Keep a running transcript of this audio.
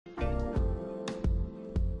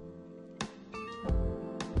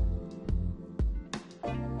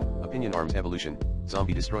Opinion: Arms Evolution,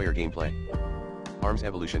 Zombie Destroyer Gameplay. Arms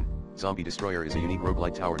Evolution, Zombie Destroyer is a unique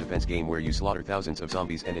roguelite tower defense game where you slaughter thousands of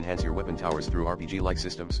zombies and enhance your weapon towers through RPG-like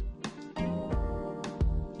systems.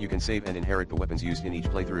 You can save and inherit the weapons used in each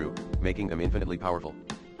playthrough, making them infinitely powerful.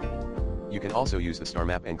 You can also use the star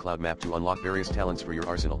map and cloud map to unlock various talents for your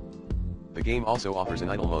arsenal. The game also offers an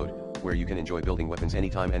idle mode, where you can enjoy building weapons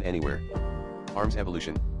anytime and anywhere. Arms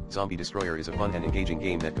Evolution, Zombie Destroyer is a fun and engaging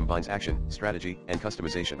game that combines action, strategy, and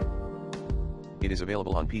customization. It is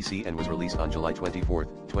available on PC and was released on July 24,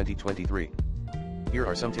 2023. Here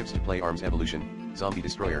are some tips to play Arms Evolution, Zombie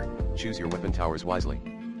Destroyer. Choose your weapon towers wisely.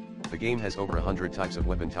 The game has over 100 types of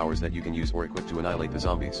weapon towers that you can use or equip to annihilate the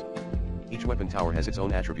zombies. Each weapon tower has its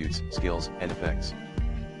own attributes, skills, and effects.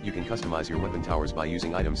 You can customize your weapon towers by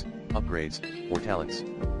using items, upgrades, or talents.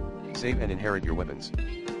 Save and inherit your weapons.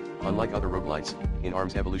 Unlike other roguelites, in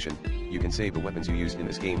Arms Evolution, you can save the weapons you used in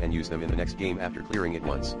this game and use them in the next game after clearing it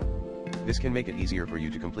once. This can make it easier for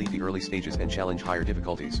you to complete the early stages and challenge higher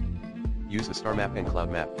difficulties. Use the star map and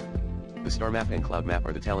cloud map. The star map and cloud map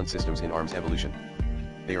are the talent systems in Arms Evolution.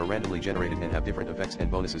 They are randomly generated and have different effects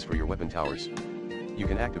and bonuses for your weapon towers. You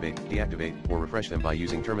can activate, deactivate, or refresh them by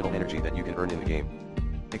using terminal energy that you can earn in the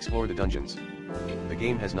game. Explore the dungeons. The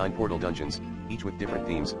game has 9 portal dungeons, each with different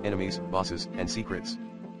themes, enemies, bosses, and secrets.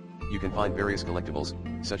 You can find various collectibles,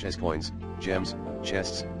 such as coins, gems,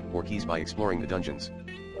 chests, or keys by exploring the dungeons.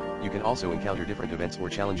 You can also encounter different events or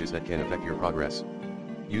challenges that can affect your progress.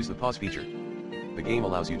 Use the pause feature. The game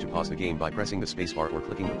allows you to pause the game by pressing the spacebar or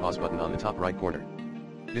clicking the pause button on the top right corner.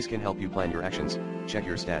 This can help you plan your actions, check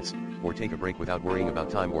your stats, or take a break without worrying about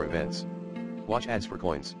time or events. Watch ads for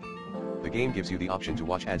coins. The game gives you the option to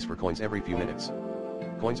watch ads for coins every few minutes.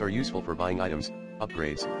 Coins are useful for buying items,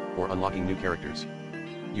 upgrades, or unlocking new characters.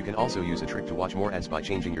 You can also use a trick to watch more ads by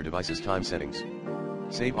changing your device's time settings.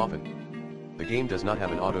 Save often. The game does not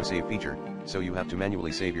have an auto-save feature, so you have to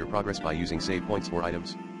manually save your progress by using save points or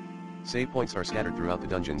items. Save points are scattered throughout the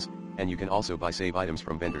dungeons, and you can also buy save items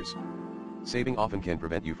from vendors. Saving often can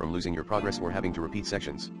prevent you from losing your progress or having to repeat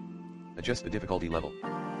sections. Adjust the difficulty level.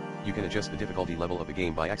 You can adjust the difficulty level of the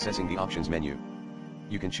game by accessing the options menu.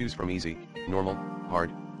 You can choose from easy, normal,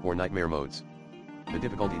 hard, or nightmare modes. The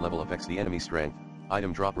difficulty level affects the enemy strength,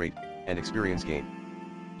 item drop rate, and experience gain.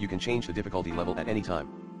 You can change the difficulty level at any time.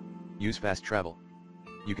 Use fast travel.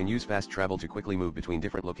 You can use fast travel to quickly move between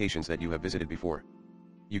different locations that you have visited before.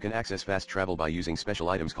 You can access fast travel by using special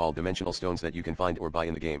items called dimensional stones that you can find or buy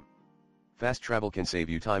in the game. Fast travel can save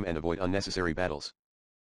you time and avoid unnecessary battles.